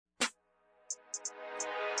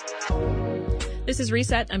This is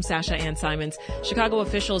Reset. I'm Sasha Ann Simons. Chicago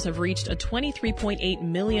officials have reached a $23.8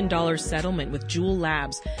 million settlement with JUUL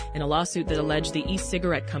Labs in a lawsuit that alleged the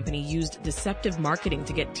e-cigarette company used deceptive marketing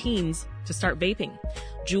to get teens to start vaping.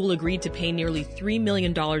 JUUL agreed to pay nearly $3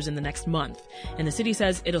 million in the next month, and the city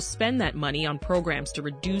says it'll spend that money on programs to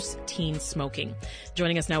reduce teen smoking.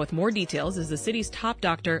 Joining us now with more details is the city's top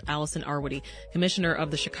doctor, Allison Arwady, commissioner of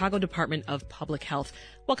the Chicago Department of Public Health.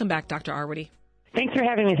 Welcome back, Dr. Arwady. Thanks for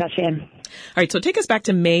having me, Sasha Ann. All right, so take us back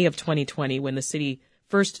to May of 2020 when the city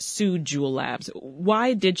first sued JUUL Labs.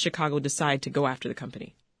 Why did Chicago decide to go after the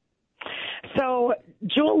company? So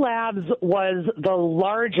JUUL Labs was the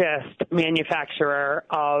largest manufacturer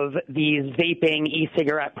of these vaping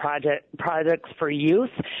e-cigarette products for youth.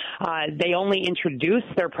 They only introduced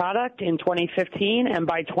their product in 2015, and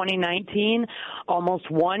by 2019,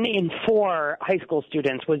 almost 1 in 4 high school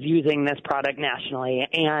students was using this product nationally.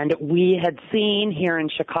 And we had seen here in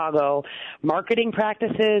Chicago marketing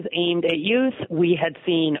practices aimed at youth. We had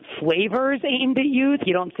seen flavors aimed at youth.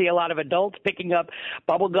 You don't see a lot of adults picking up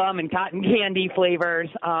bubble gum and cotton candy flavors.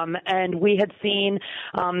 And we had seen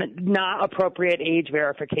not appropriate age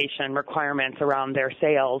verification requirements around their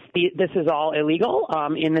sales. This is all illegal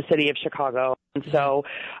in the city of Chicago. And so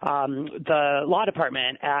the law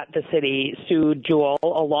department at the city sued JUUL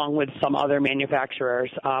along with some other manufacturers.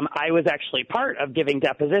 I was actually part of giving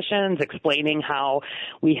depositions explaining how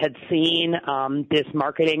we had seen this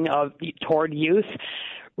marketing toward youth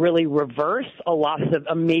really reverse a lot of the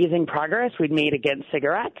amazing progress we'd made against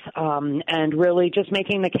cigarettes, and really just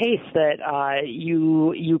making the case that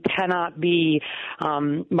you cannot be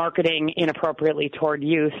marketing inappropriately toward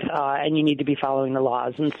youth, and you need to be following the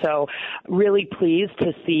laws. And so really pleased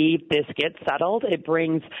to see this get settled. It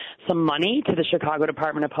brings some money to the Chicago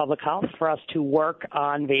Department of Public Health for us to work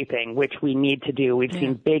on vaping, which we need to do. We've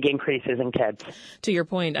seen big increases in kids. To your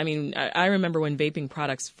point, I mean, I remember when vaping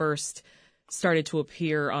products first started to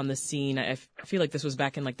appear on the scene. I feel like this was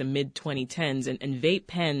back in like the mid-2010s, and vape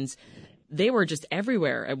pens, they were just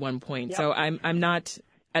everywhere at one point. Yep. So I'm not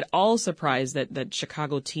at all surprised that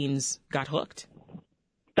Chicago teens got hooked.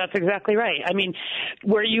 That's exactly right. I mean,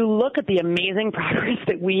 where you look at the amazing progress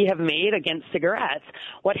that we have made against cigarettes,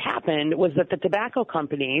 what happened was that the tobacco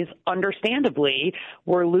companies, understandably,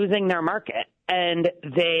 were losing their market, and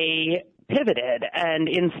they pivoted, and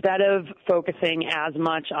instead of focusing as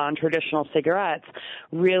much on traditional cigarettes,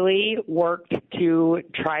 really worked to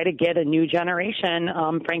try to get a new generation,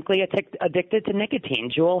 frankly, addicted to nicotine.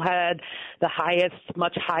 JUUL had the highest,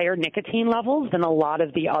 much higher nicotine levels than a lot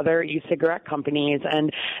of the other e-cigarette companies, and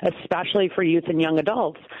especially for youth and young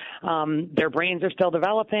adults. Their brains are still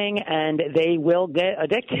developing, and they will get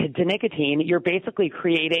addicted to nicotine. You're basically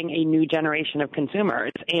creating a new generation of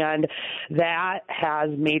consumers, and that has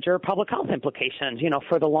major public health implications,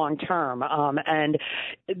 for the long term. And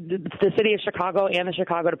the city of Chicago and the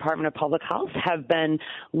Chicago Department of Public Health have been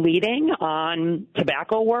leading on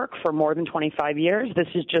tobacco work for more than 25 years. This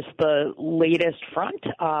is just the latest front.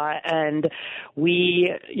 And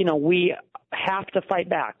we have to fight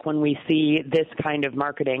back when we see this kind of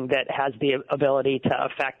marketing that has the ability to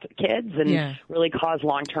affect kids and really cause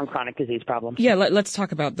long-term chronic disease problems. Yeah, let's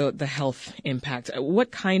talk about the health impact.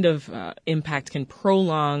 What kind of impact can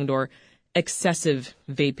prolonged or excessive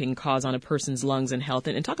vaping cause on a person's lungs and health?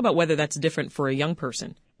 And talk about whether that's different for a young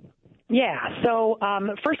person. Yeah. So,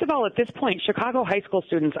 first of all, at this point, Chicago high school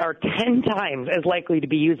students are 10 times as likely to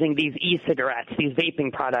be using these e-cigarettes, these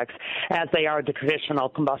vaping products, as they are the traditional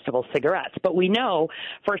combustible cigarettes. But we know,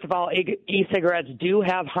 first of all, e-cigarettes do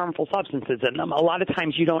have harmful substances in them. A lot of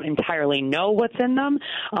times you don't entirely know what's in them,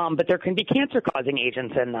 but there can be cancer-causing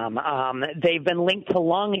agents in them. They've been linked to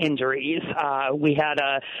lung injuries. We had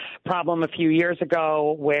a problem a few years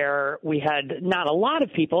ago where we had not a lot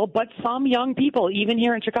of people, but some young people, even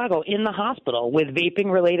here in Chicago, in the hospital with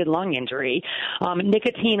vaping-related lung injury.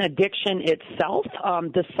 Nicotine addiction itself,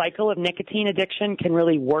 the cycle of nicotine addiction can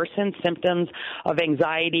really worsen symptoms of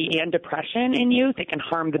anxiety and depression in youth. It can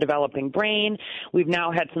harm the developing brain. We've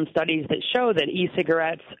now had some studies that show that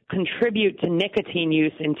e-cigarettes contribute to nicotine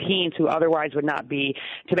use in teens who otherwise would not be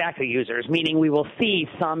tobacco users, meaning we will see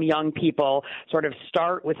some young people sort of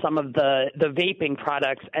start with some of the vaping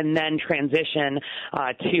products and then transition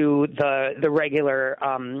to the regular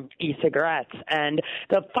e-cigarettes. And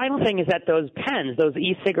the final thing is that those pens, those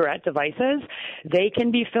e-cigarette devices, they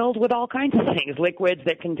can be filled with all kinds of things, liquids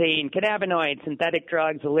that contain cannabinoids, synthetic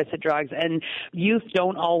drugs, illicit drugs, and youth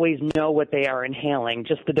don't always know what they are inhaling.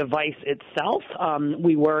 Just the device itself,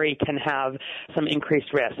 we worry, can have some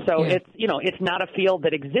increased risk. So it's not a field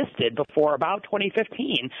that existed before about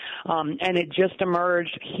 2015, and it just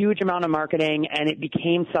emerged, huge amount of marketing, and it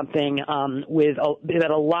became something that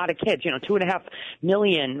a lot of kids, 2.5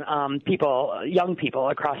 million people, young people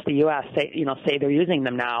across the U.S. say they're using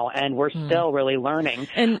them now, and we're still really learning.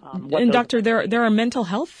 And doctor, there are mental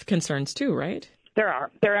health concerns too, right?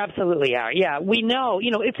 There absolutely are. Yeah, we know,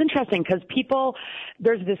 it's interesting because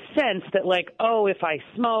there's this sense that if I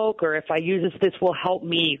smoke or if I use this will help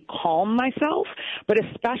me calm myself. But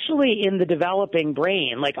especially in the developing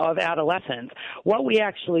brain, of adolescents, what we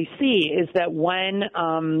actually see is that when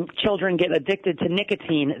children get addicted to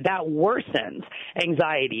nicotine, that worsens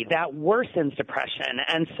anxiety, that worsens depression.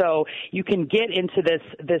 And so you can get into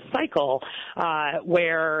this cycle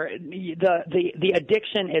where the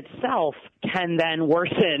addiction itself can then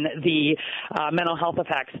worsen the mental health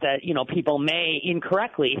effects that, people may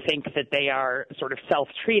incorrectly think that they are sort of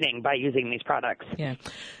self-treating by using these products. Yeah.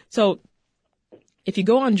 So if you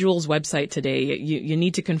go on JUUL's website today, you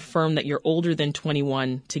need to confirm that you're older than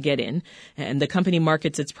 21 to get in. And the company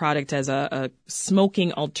markets its product as a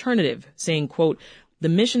smoking alternative, saying, quote, "The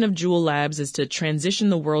mission of JUUL Labs is to transition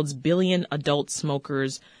the world's billion adult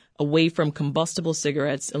smokers away from combustible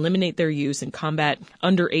cigarettes, eliminate their use, and combat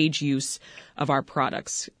underage use of our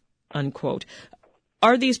products," unquote.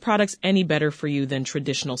 Are these products any better for you than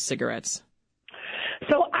traditional cigarettes?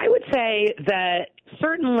 So I would say that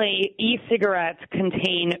certainly e-cigarettes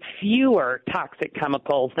contain fewer toxic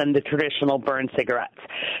chemicals than the traditional burn cigarettes.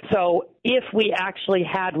 So if we actually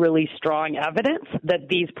had really strong evidence that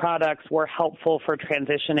these products were helpful for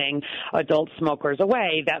transitioning adult smokers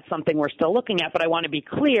away, that's something we're still looking at. But I want to be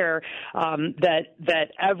clear that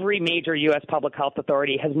every major U.S. public health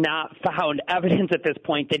authority has not found evidence at this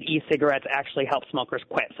point that e-cigarettes actually help smokers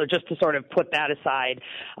quit. So just to sort of put that aside,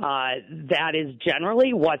 that is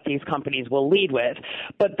generally what these companies will lead with.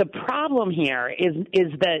 But the problem here is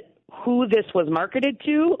that who this was marketed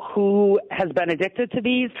to, who has been addicted to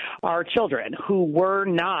these, are children who were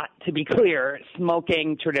not, to be clear,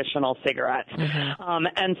 smoking traditional cigarettes. Mm-hmm.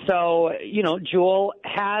 And so, JUUL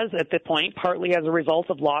has, at this point, partly as a result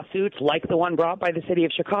of lawsuits like the one brought by the city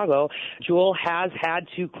of Chicago, JUUL has had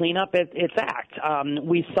to clean up its act.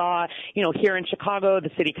 We saw, here in Chicago,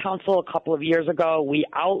 the city council a couple of years ago, we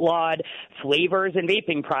outlawed flavors in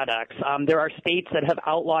vaping products. There are states that have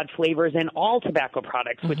outlawed flavors in all tobacco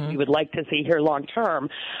products, which we would like to see here long term.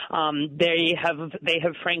 They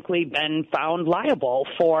have frankly been found liable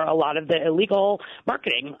for a lot of the illegal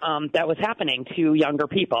marketing that was happening to younger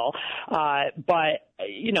people. But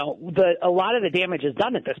a lot of the damage is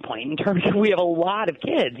done at this point in terms of we have a lot of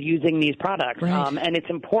kids using these products. Right. And it's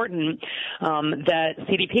important that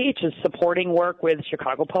CDPH is supporting work with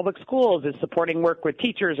Chicago Public Schools, is supporting work with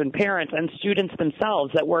teachers and parents and students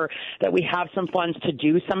themselves, that we have some funds to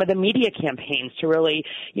do some of the media campaigns to really,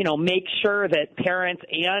 make sure that parents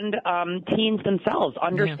and teens themselves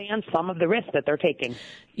understand some of the risks that they're taking.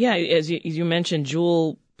 Yeah, as you mentioned,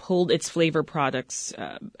 JUUL pulled its flavor products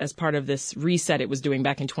as part of this reset it was doing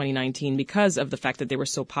back in 2019 because of the fact that they were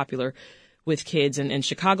so popular with kids. And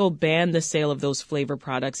Chicago banned the sale of those flavor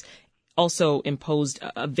products, also imposed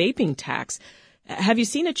a vaping tax. Have you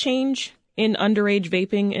seen a change in underage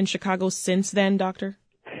vaping in Chicago since then, Doctor?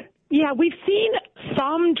 Yeah, we've seen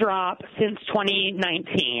some drop since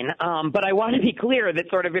 2019, but I want to be clear that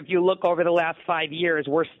sort of if you look over the last 5 years,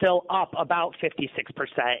 we're still up about 56%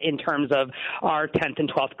 in terms of our 10th and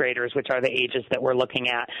 12th graders, which are the ages that we're looking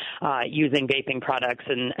at using vaping products.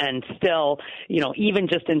 And still, even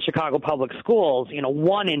just in Chicago public schools,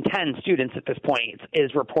 1 in 10 students at this point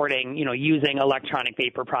is reporting, using electronic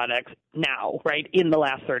vapor products now, right, in the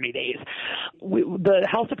last 30 days. The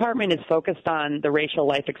health department is focused on the racial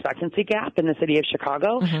life expectancy gap in the city of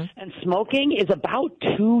Chicago, and smoking is about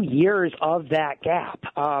 2 years of that gap.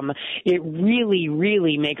 It really,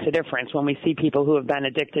 really makes a difference when we see people who have been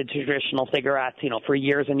addicted to traditional cigarettes, for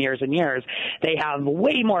years and years and years. They have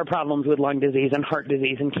way more problems with lung disease and heart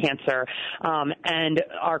disease and cancer. And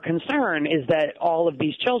our concern is that all of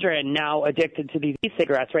these children now addicted to these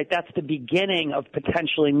e-cigarettes, right, that's the beginning of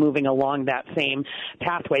potentially moving along that same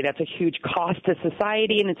pathway. That's a huge cost to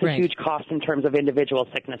society, and it's a huge cost in terms of individual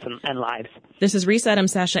sickness and lives. This is is Reset. I'm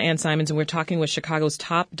Sasha Ann Simons, and we're talking with Chicago's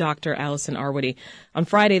top doctor, Allison Arwady. On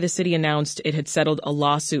Friday, the city announced it had settled a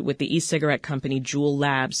lawsuit with the e-cigarette company JUUL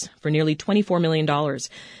Labs for nearly $24 million.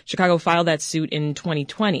 Chicago filed that suit in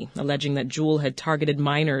 2020, alleging that JUUL had targeted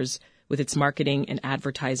minors with its marketing and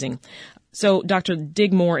advertising. So, Doctor,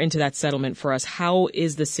 dig more into that settlement for us. How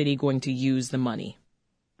is the city going to use the money?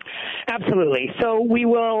 Absolutely. So we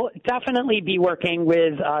will definitely be working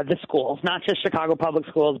with the schools, not just Chicago Public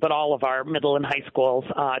Schools, but all of our middle and high schools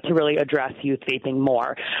to really address youth vaping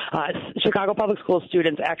more. Chicago Public School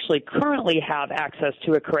students actually currently have access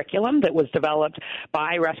to a curriculum that was developed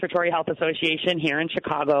by Respiratory Health Association here in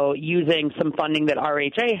Chicago using some funding that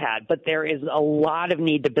RHA had, but there is a lot of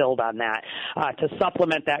need to build on that, to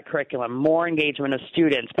supplement that curriculum, more engagement of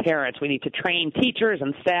students, parents. We need to train teachers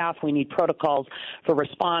and staff. We need protocols for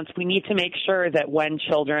response. We need to make sure that when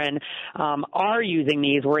children are using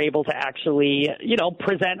these, we're able to actually,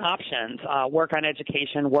 present options, work on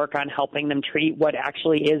education, work on helping them treat what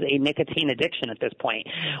actually is a nicotine addiction at this point.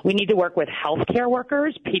 We need to work with healthcare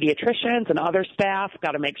workers, pediatricians, and other staff.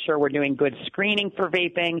 Got to make sure we're doing good screening for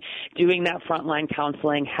vaping, doing that frontline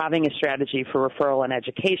counseling, having a strategy for referral and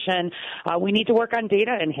education. We need to work on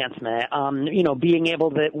data enhancement, being able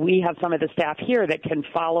that we have some of the staff here that can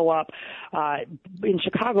follow up in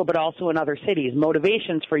Chicago, but also in other cities,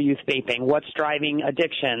 motivations for youth vaping, what's driving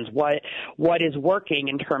addictions, what is working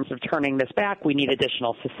in terms of turning this back. We need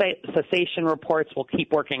additional cessation reports. We'll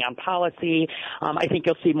keep working on policy. I think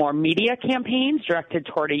you'll see more media campaigns directed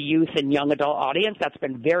toward a youth and young adult audience. That's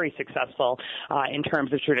been very successful in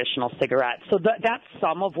terms of traditional cigarettes. So that's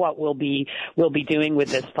some of what we'll be doing with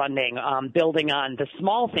this funding, building on the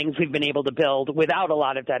small things we've been able to build without a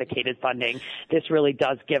lot of dedicated funding. This really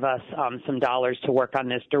does give us some dollars to work on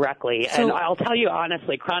this directly. And I'll tell you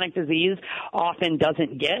honestly, chronic disease often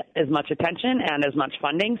doesn't get as much attention and as much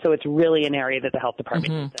funding, so it's really an area that the health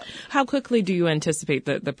department needs to. How quickly do you anticipate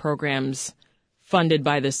that the programs funded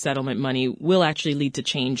by this settlement money will actually lead to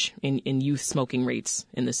change in youth smoking rates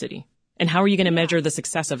in the city? And how are you going to measure the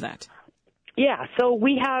success of that? Yeah, so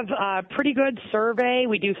we have a pretty good survey.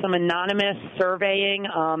 We do some anonymous surveying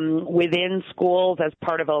within schools as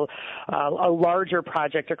part of a larger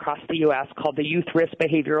project across the U.S. called the Youth Risk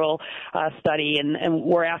Behavioral Study, and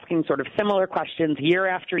we're asking sort of similar questions year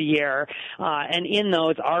after year, and in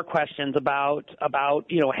those are questions about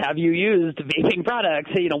have you used vaping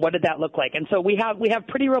products? What did that look like? And so we have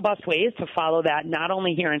pretty robust ways to follow that, not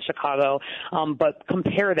only here in Chicago, but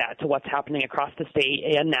compare that to what's happening across the state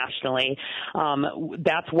and nationally.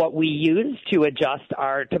 That's what we use to adjust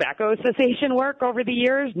our tobacco cessation work over the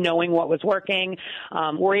years, knowing what was working.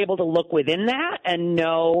 We're able to look within that and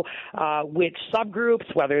know which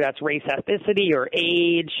subgroups, whether that's race, ethnicity, or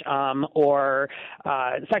age, or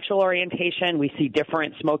sexual orientation. We see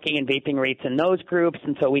different smoking and vaping rates in those groups,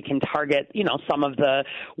 and so we can target, some of the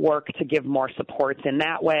work to give more supports in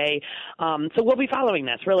that way. So we'll be following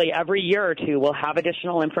this really every year or two. We'll have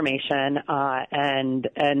additional information, and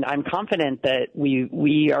I'm confident that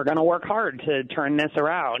we are going to work hard to turn this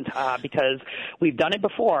around because we've done it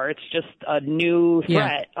before. It's just a new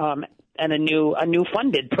threat and a new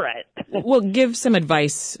funded threat. Well, give some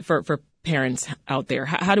advice for parents out there.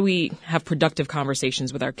 How do we have productive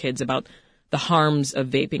conversations with our kids about the harms of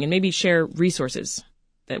vaping and maybe share resources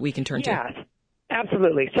that we can turn to?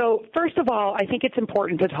 Absolutely. So first of all, I think it's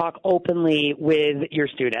important to talk openly with your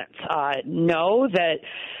students. Know that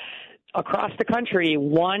across the country,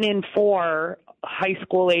 1 in 4 high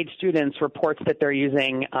school age students reports that they're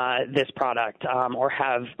using this product or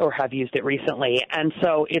have used it recently. And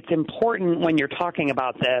so it's important when you're talking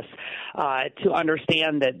about this to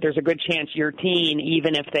understand that there's a good chance your teen,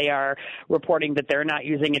 even if they are reporting that they're not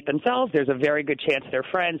using it themselves, there's a very good chance their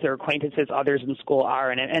friends, their acquaintances, others in school are.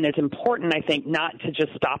 And it's important, I think, not to just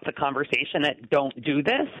stop the conversation at don't do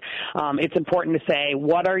this. It's important to say,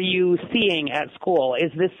 what are you seeing at school?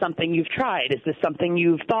 Is this something you've tried? Is this something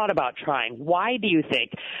you've thought about trying? Why do you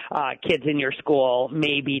think kids in your school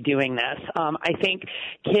may be doing this? I think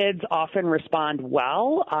kids often respond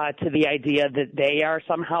well to the idea that they are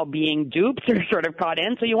somehow being duped or sort of caught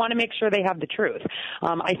in, so you want to make sure they have the truth.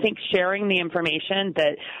 I think sharing the information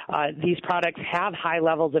that these products have high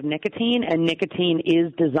levels of nicotine, and nicotine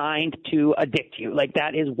is designed to addict you. Like,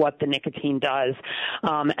 that is what the nicotine does,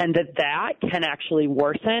 and that can actually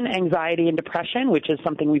worsen anxiety and depression, which is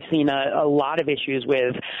something we've seen a lot of issues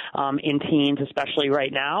with in teens especially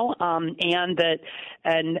right now, and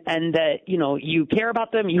that you care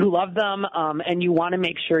about them, you love them, and you want to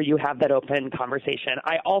make sure you have that open conversation.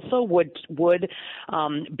 I also would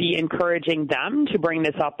be encouraging them to bring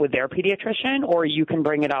this up with their pediatrician, or you can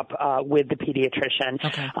bring it up with the pediatrician.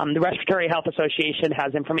 Okay. The Respiratory Health Association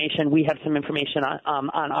has information. We have some information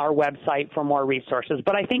on our website for more resources.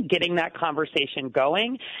 But I think getting that conversation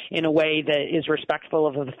going in a way that is respectful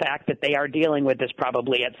of the fact that they are dealing with this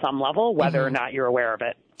probably at some level, whether or not you're aware of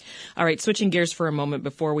it. All right, switching gears for a moment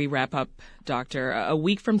before we wrap up, Doctor. A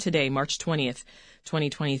week from today, March 20th,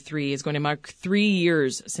 2023, is going to mark 3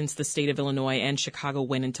 years since the state of Illinois and Chicago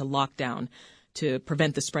went into lockdown to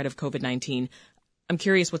prevent the spread of COVID-19. I'm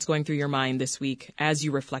curious what's going through your mind this week as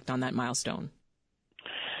you reflect on that milestone.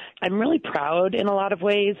 I'm really proud in a lot of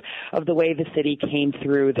ways of the way the city came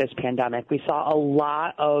through this pandemic. We saw a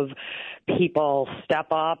lot of people step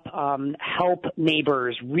up, help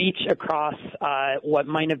neighbors, reach across what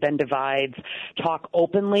might have been divides, talk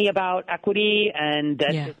openly about equity and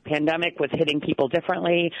that this pandemic was hitting people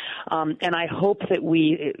differently. And I hope that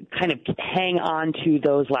we kind of hang on to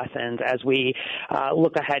those lessons as we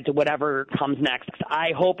look ahead to whatever comes next. I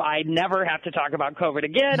hope I never have to talk about COVID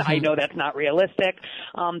again. I know that's not realistic.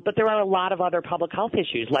 But there are a lot of other public health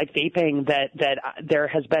issues like vaping that there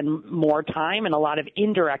has been more time and a lot of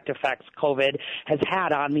indirect effects COVID has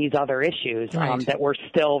had on these other issues that we're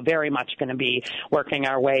still very much going to be working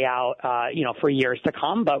our way out, for years to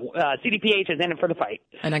come. But CDPH is in it for the fight.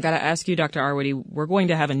 And I got to ask you, Dr. Arwady, we're going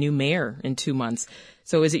to have a new mayor in 2 months.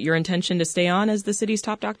 So is it your intention to stay on as the city's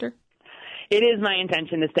top doctor? It is my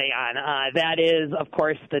intention to stay on. That is, of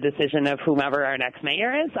course, the decision of whomever our next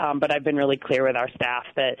mayor is, but I've been really clear with our staff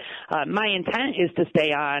that my intent is to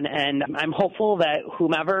stay on, and I'm hopeful that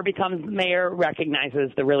whomever becomes mayor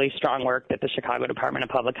recognizes the really strong work that the Chicago Department of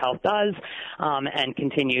Public Health does and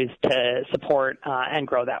continues to support and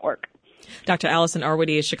grow that work. Dr. Allison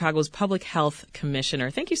Arwady is Chicago's Public Health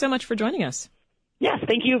Commissioner. Thank you so much for joining us. Yes,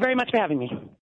 thank you very much for having me.